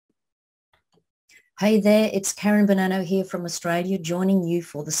Hey there, it's Karen Bonanno here from Australia, joining you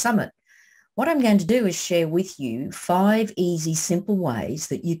for the summit. What I'm going to do is share with you 5 easy, simple ways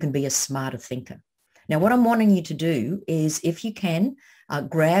that you can be a smarter thinker. Now, what I'm wanting you to do is, if you can,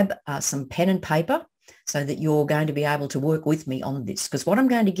 grab some pen and paper so that you're going to be able to work with me on this. Because what I'm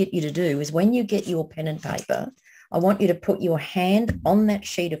going to get you to do is, when you get your pen and paper, I want you to put your hand on that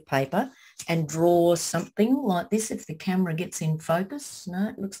sheet of paper and draw something like this. If the camera gets in focus, no,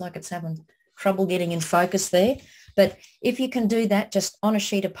 it looks like it's having trouble getting in focus there. But if you can do that just on a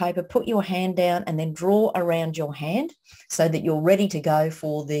sheet of paper, put your hand down and then draw around your hand so that you're ready to go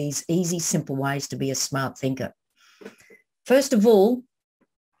for these easy, simple ways to be a smart thinker. First of all,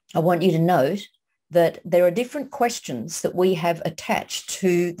 I want you to note that there are different questions that we have attached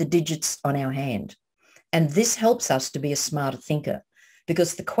to the digits on our hand. And this helps us to be a smarter thinker,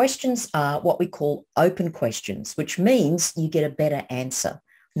 because the questions are what we call open questions, which means you get a better answer,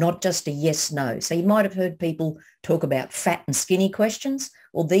 not just a yes, no. So you might have heard people talk about fat and skinny questions.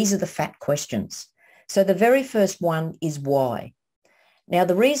 Well, these are the fat questions. So the very first one is why. Now,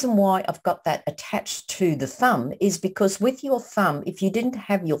 the reason why I've got that attached to the thumb is because with your thumb, if you didn't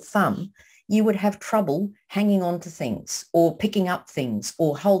have your thumb, you would have trouble hanging on to things or picking up things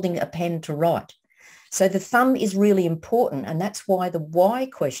or holding a pen to write. So the thumb is really important, and that's why the why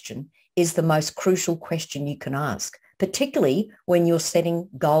question is the most crucial question you can ask, particularly when you're setting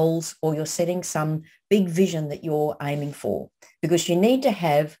goals or you're setting some big vision that you're aiming for, because you need to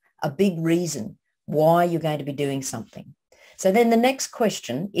have a big reason why you're going to be doing something. So then the next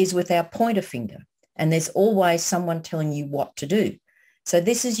question is with our pointer finger, and there's always someone telling you what to do. So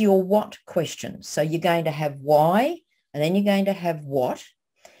this is your what question. So you're going to have why, and then you're going to have what,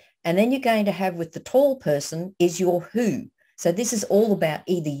 and then you're going to have, with the tall person, is your who. So this is all about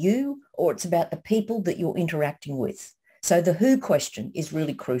either you or it's about the people that you're interacting with. So the who question is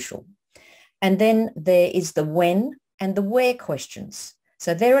really crucial. And then there is the when and the where questions.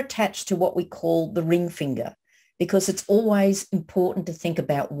 So they're attached to what we call the ring finger, because it's always important to think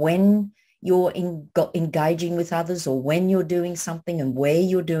about when you're engaging with others or when you're doing something and where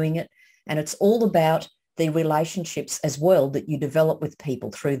you're doing it. And it's all about the relationships as well that you develop with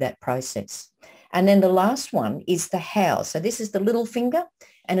people through that process. And then the last one is the how. So this is the little finger,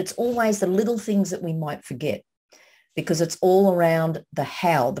 and it's always the little things that we might forget, because it's all around the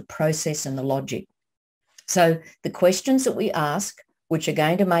how, the process and the logic. So the questions that we ask, which are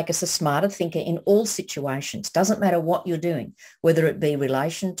going to make us a smarter thinker in all situations, doesn't matter what you're doing, whether it be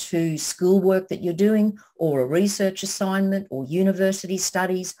relation to schoolwork that you're doing or a research assignment or university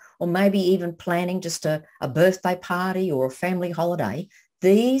studies, or maybe even planning just a birthday party or a family holiday.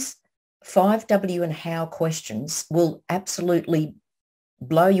 These 5W and how questions will absolutely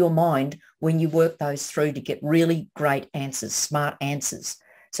blow your mind when you work those through to get really great answers, smart answers.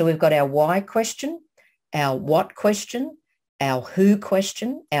 So we've got our why question, our what question, our who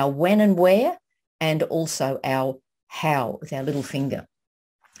question, our when and where, and also our how with our little finger.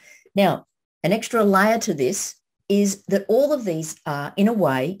 Now, an extra layer to this is that all of these are, in a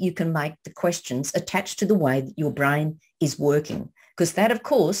way, you can make the questions attached to the way that your brain is working, because that, of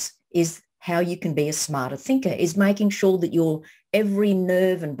course, is how you can be a smarter thinker, is making sure that your every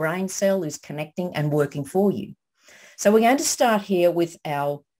nerve and brain cell is connecting and working for you. So we're going to start here with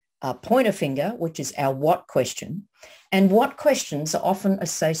our pointer finger, which is our what question. And what questions are often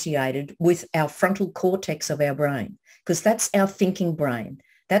associated with our frontal cortex of our brain, because that's our thinking brain.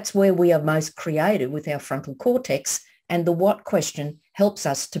 That's where we are most creative, with our frontal cortex. And the what question helps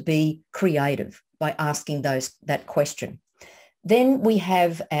us to be creative by asking that question. Then we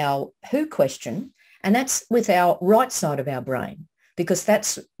have our who question, and that's with our right side of our brain, because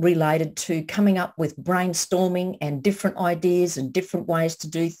that's related to coming up with brainstorming and different ideas and different ways to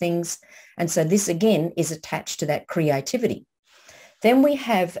do things. And so this, again, is attached to that creativity. Then we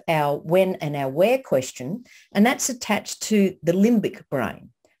have our when and our where question, and that's attached to the limbic brain,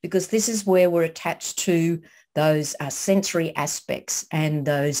 because this is where we're attached to those sensory aspects and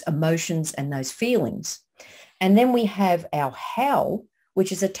those emotions and those feelings. And then we have our how,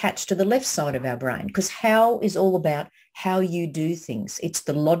 which is attached to the left side of our brain, because how is all about how you do things. It's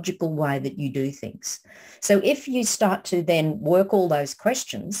the logical way that you do things. So if you start to then work all those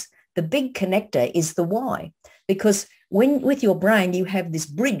questions, the big connector is the why, because when with your brain, you have this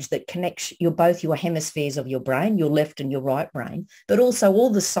bridge that connects both your hemispheres of your brain, your left and your right brain, but also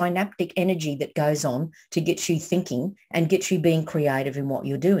all the synaptic energy that goes on to get you thinking and get you being creative in what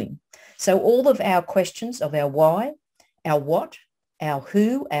you're doing. So all of our questions of our why, our what, our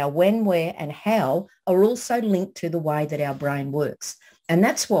who, our when, where, and how are also linked to the way that our brain works. And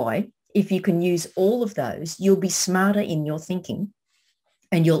that's why if you can use all of those, you'll be smarter in your thinking.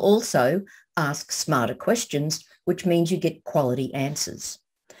 And you'll also ask smarter questions, which means you get quality answers.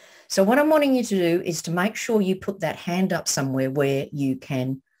 So what I'm wanting you to do is to make sure you put that hand up somewhere where you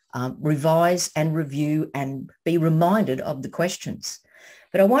can revise and review and be reminded of the questions.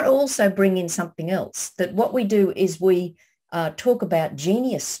 But I want to also bring in something else, that what we do is we talk about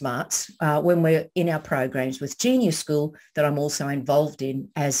Genius Smarts when we're in our programs with Genius School that I'm also involved in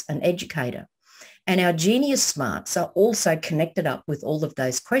as an educator. And our Genius Smarts are also connected up with all of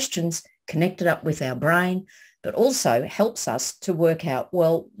those questions, connected up with our brain, but also helps us to work out,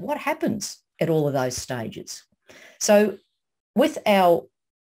 well, what happens at all of those stages? So with our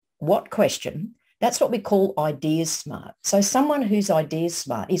what question, that's what we call ideas smart. So someone who's ideas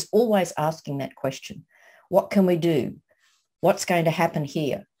smart is always asking that question. What can we do? What's going to happen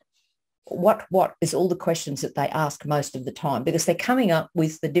here? What is all the questions that they ask most of the time, because they're coming up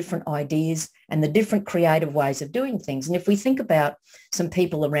with the different ideas and the different creative ways of doing things. And if we think about some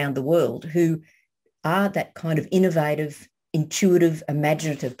people around the world who are that kind of innovative, intuitive,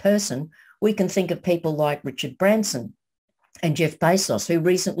 imaginative person, we can think of people like Richard Branson and Jeff Bezos, who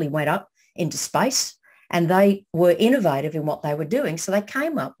recently went up into space, and they were innovative in what they were doing. So they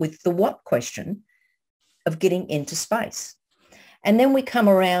came up with the what question of getting into space. And then we come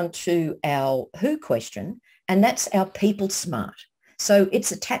around to our who question, and that's our people smart. So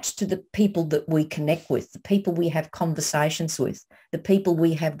it's attached to the people that we connect with, the people we have conversations with, the people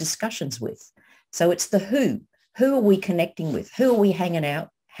we have discussions with. So it's the who. Who are we connecting with? Who are we hanging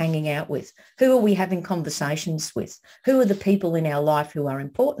out with? Who are we having conversations with? Who are the people in our life who are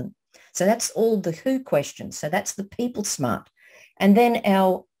important? So that's all the who questions. So that's the people smart. And then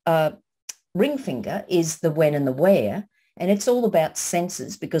our ring finger is the when and the where. And it's all about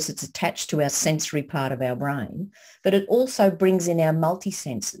senses because it's attached to our sensory part of our brain, but it also brings in our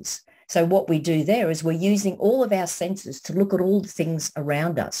multi-senses. So what we do there is we're using all of our senses to look at all the things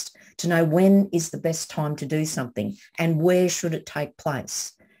around us, to know when is the best time to do something and where should it take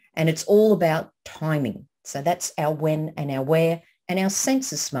place. And it's all about timing. So that's our when and our where, and our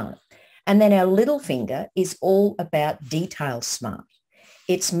senses smart. And then our little finger is all about detail smart.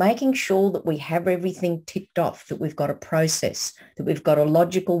 It's making sure that we have everything ticked off, that we've got a process, that we've got a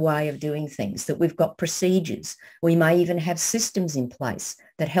logical way of doing things, that we've got procedures. We may even have systems in place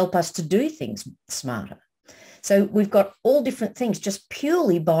that help us to do things smarter. So we've got all different things just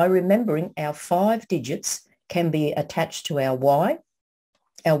purely by remembering our 5 digits can be attached to our why,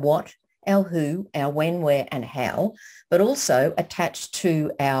 our what, our who, our when, where, and how, but also attached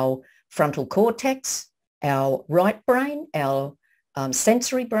to our frontal cortex, our right brain, our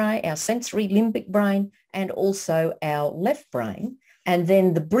sensory brain, our sensory limbic brain, and also our left brain. And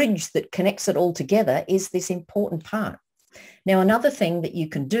then the bridge that connects it all together is this important part. Now, another thing that you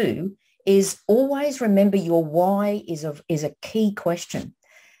can do is always remember your why is a key question.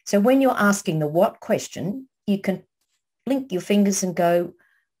 So when you're asking the what question, you can blink your fingers and go,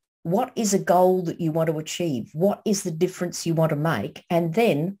 what is a goal that you want to achieve? What is the difference you want to make? And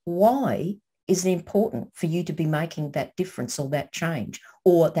then why is it important for you to be making that difference or that change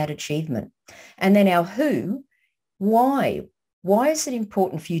or that achievement? And then our who, why? Why is it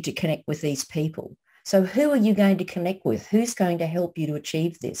important for you to connect with these people? So who are you going to connect with? Who's going to help you to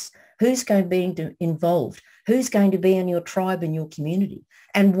achieve this? Who's going to be involved? Who's going to be in your tribe and your community?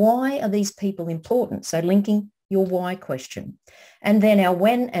 And why are these people important? So linking your why question. And then our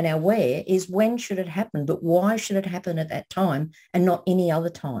when and our where is when should it happen, but why should it happen at that time and not any other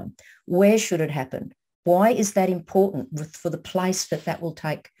time? Where should it happen? Why is that important for the place that that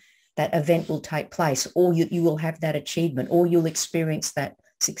event will take place, or you will have that achievement, or you'll experience that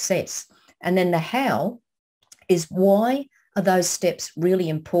success? And then the how is why are those steps really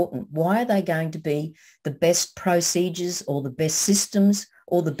important? Why are they going to be the best procedures or the best systems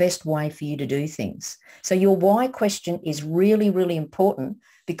or the best way for you to do things? So your why question is really, really important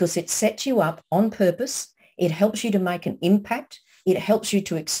because it sets you up on purpose. It helps you to make an impact. It helps you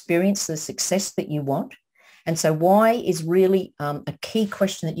to experience the success that you want. And so why is really a key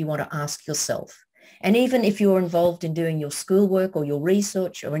question that you want to ask yourself. And even if you're involved in doing your schoolwork or your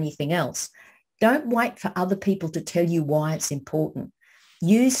research or anything else, don't wait for other people to tell you why it's important.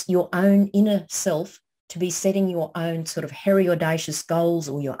 Use your own inner self to be setting your own sort of hairy, audacious goals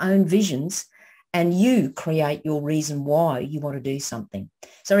or your own visions, and you create your reason why you want to do something.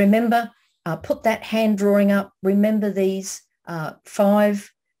 So remember, put that hand drawing up. Remember these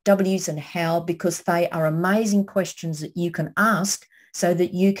 5 W's and how, because they are amazing questions that you can ask so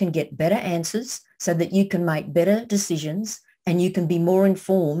that you can get better answers, so that you can make better decisions and you can be more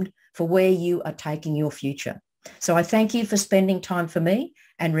informed for where you are taking your future. So I thank you for spending time for me.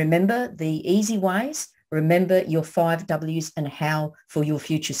 And remember the easy ways, Remember your 5 Ws and how for your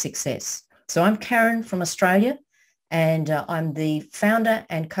future success. So I'm Karen from Australia, and I'm the founder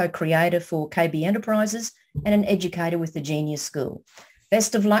and co-creator for KB Enterprises and an educator with the Genius School.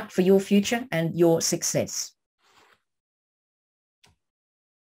 Best of luck for your future and your success.